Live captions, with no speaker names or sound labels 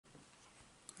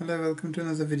Hello, welcome to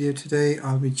another video. Today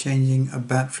I'll be changing a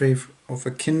battery of a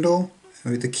Kindle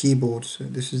with the keyboard. So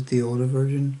this is the older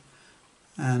version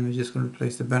and we're just going to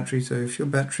replace the battery. So if your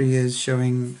battery is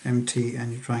showing empty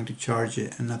and you're trying to charge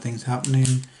it and nothing's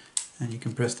happening, and you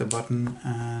can press the button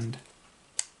and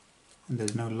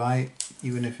there's no light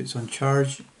even if it's on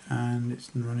charge and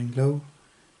it's running low,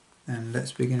 then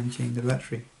let's begin and change the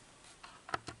battery.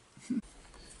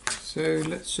 So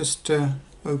let's just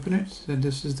open it. So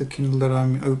this is the Kindle that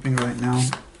I'm opening right now.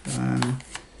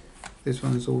 This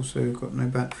one's also got no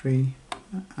battery,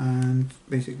 and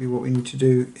basically what we need to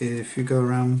do is, if you go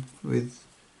around with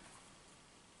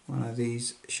one of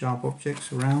these sharp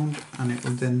objects around, and it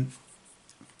will then,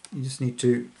 you just need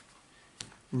to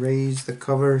raise the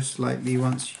cover slightly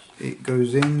once it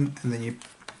goes in, and then you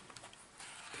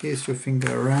pierce your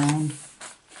finger around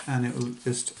and it will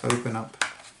just open up.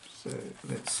 So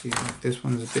let's see, this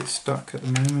one's a bit stuck at the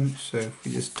moment, so if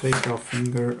we just take our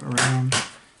finger around,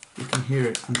 you can hear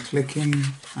it unclicking,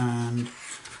 and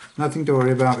nothing to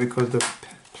worry about because the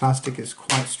plastic is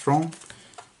quite strong.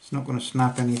 It's not going to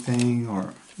snap anything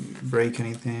or break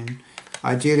anything.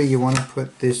 Ideally you want to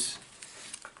put this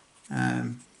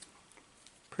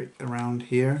prick around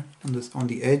here on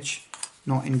the edge,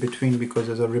 not in between, because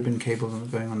there's a ribbon cable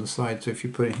going on the side. So if you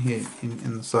put it here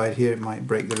in the side here, it might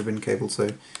break the ribbon cable.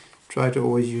 So try to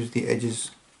always use the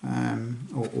edges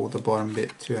or the bottom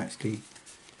bit to actually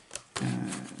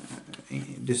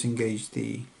disengage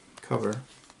the cover.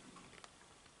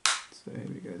 So here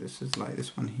we go, this is like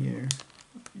this one here,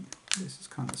 this is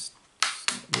kind of,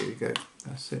 there we go,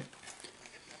 that's it,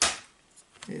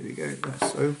 here we go,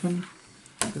 that's open.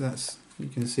 So that's, you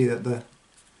can see that the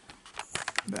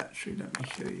battery, let me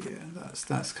show you, yeah,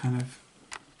 that's kind of,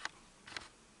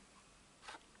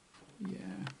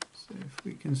 yeah, so if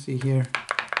we can see here,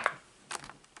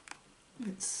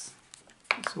 it's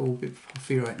all a bit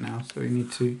puffy right now, so we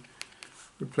need to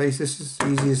replace this. Is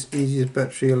the easiest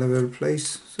battery I'll ever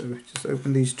replace. So just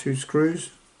open these two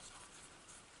screws.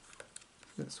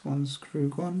 That's one screw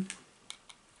gone,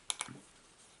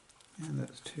 and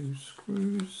that's two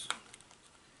screws.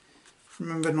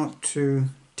 Remember not to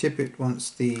tip it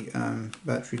once the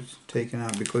battery's taken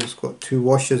out, because it's got two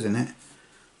washers in it.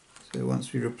 So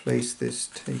once we replace this,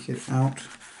 take it out.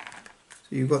 So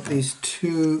you've got these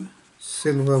two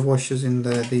silver washers in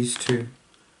there, these two.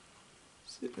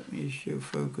 So let me show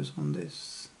focus on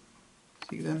this.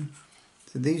 See them?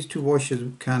 So these two washers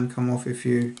can come off if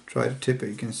you try to tip it.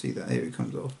 You can see that here it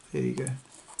comes off. Here you go.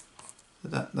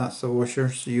 So that's the washer.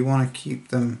 So you want to keep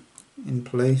them in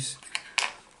place.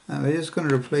 And we're just going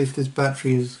to replace this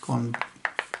battery. Has gone.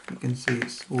 You can see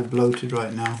it's all bloated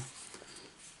right now.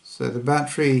 So the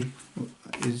battery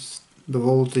is, the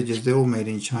voltages, they're all made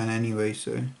in China anyway.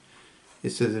 So it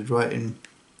says it's right in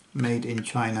made in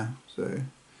China. So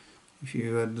if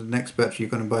you the next battery you're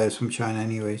going to buy is from China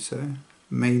anyway. So the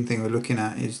main thing we're looking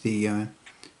at is the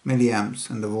milliamps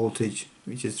and the voltage,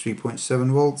 which is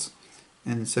 3.7 volts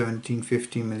and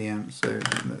 1750 milliamps. So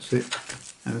that's it.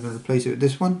 And we're going to replace it with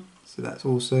this one. So that's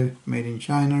also made in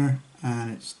China,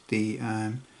 and it's the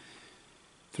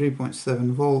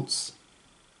 3.7 volts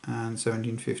and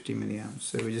 1750 milliamps.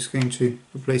 So we're just going to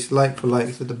replace like for like.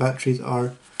 So the batteries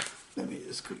are, let me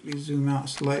just quickly zoom out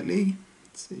slightly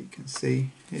so you can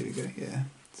see. Here we go, yeah.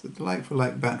 So the like for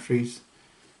like batteries,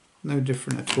 no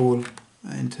different at all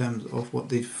in terms of what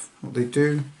they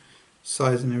do,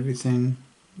 size and everything.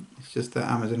 It's just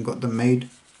that Amazon got them made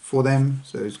for them,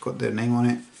 so it's got their name on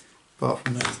it. Apart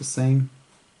from that, it's the same.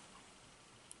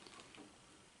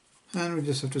 And we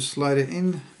just have to slide it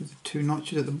in with the two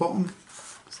notches at the bottom.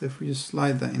 So if we just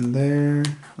slide that in there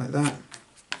like that,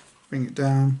 bring it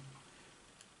down,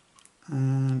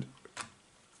 and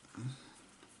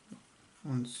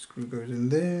one screw goes in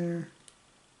there,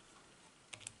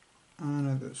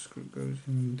 another screw goes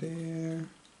in there.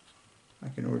 I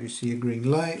can already see a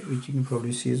green light, which you can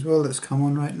probably see as well, that's come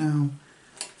on right now,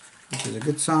 which is a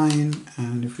good sign.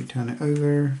 And if we turn it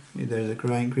over, there's a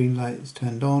green light, it's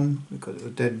turned on because it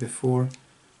was dead before.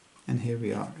 And here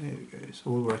we are, there we go, it's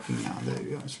all working now, there we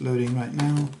go, it's loading right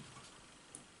now.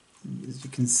 And as you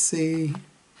can see,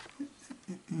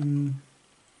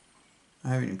 I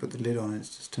haven't even put the lid on,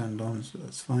 it's just turned on, so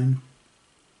that's fine.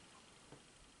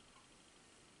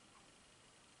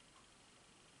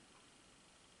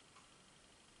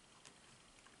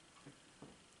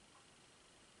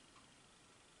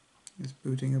 It's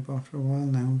booting up after a while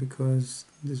now because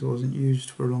this wasn't used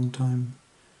for a long time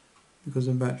because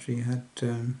the battery had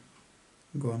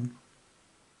gone.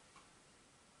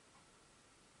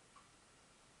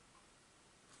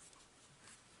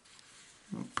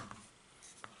 Oh.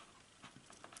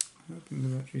 Hoping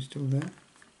the battery's still there.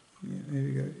 Yeah, there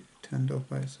we go. It turned off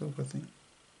by itself, I think.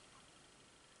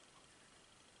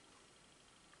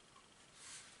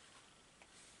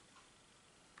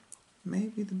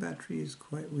 Maybe the battery is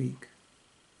quite weak.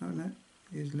 Oh no,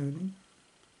 it is loading.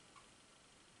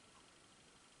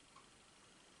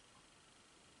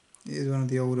 It is one of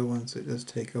the older ones, so it does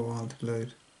take a while to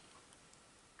load.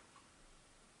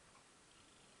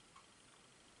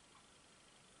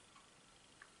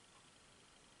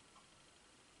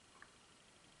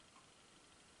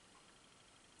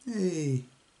 Hey,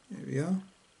 there we are.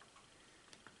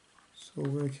 It's all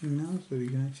working now, so we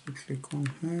can actually click on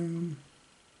home,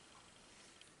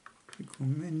 click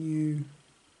on menu,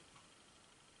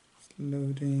 it's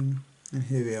loading, and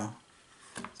here we are.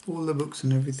 So all the books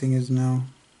and everything is now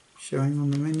showing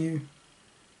on the menu,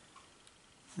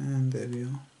 and there we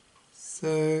are.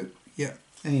 So yeah,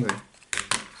 anyway,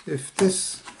 if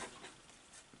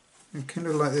a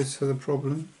Kindle like this has a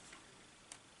problem,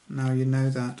 now you know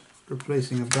that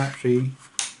replacing a battery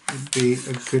would be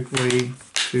a good way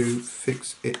to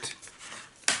fix it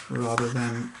rather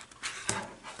than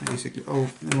basically. Oh,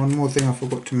 and one more thing I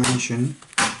forgot to mention,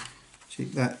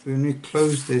 that when we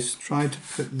close this, try to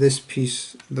put this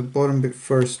piece, the bottom bit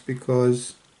first,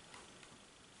 because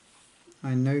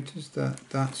I noticed that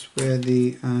that's where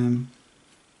the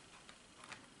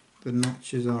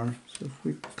notches are. So if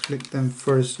we click them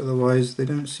first, otherwise they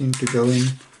don't seem to go in.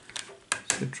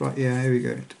 So try, yeah, here we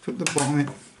go. To put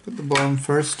the bottom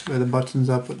first, where the buttons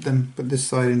are. Put this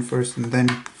side in first, and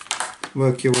then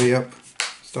work your way up.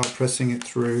 Start pressing it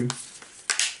through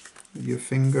with your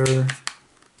finger,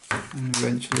 and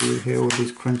eventually you'll hear all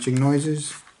these crunching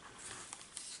noises.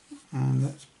 And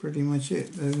that's pretty much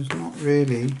it. There's not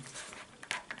really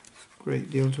a great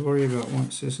deal to worry about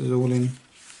once this is all in.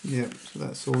 Yep, so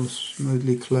that's all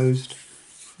smoothly closed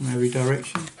from every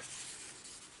direction.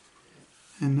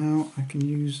 And now I can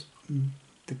use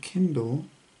the Kindle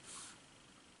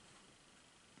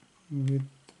with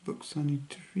the books I need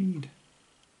to read.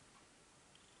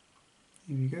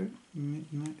 Here we go,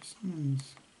 Midnight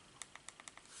Summons.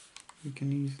 We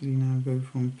can easily now go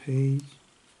from page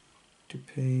to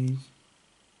page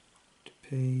to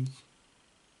page,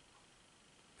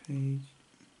 page,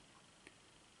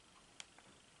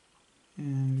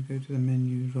 and we go to the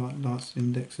menu, last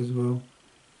index as well.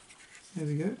 There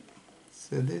we go.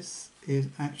 So this is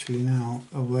actually now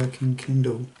a working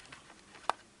Kindle.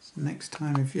 So next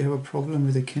time if you have a problem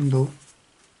with a Kindle,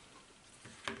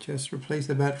 just replace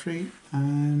the battery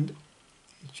and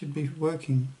it should be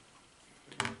working.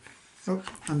 Oh,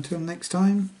 until next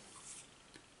time,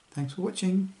 thanks for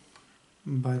watching.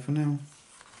 Bye for now.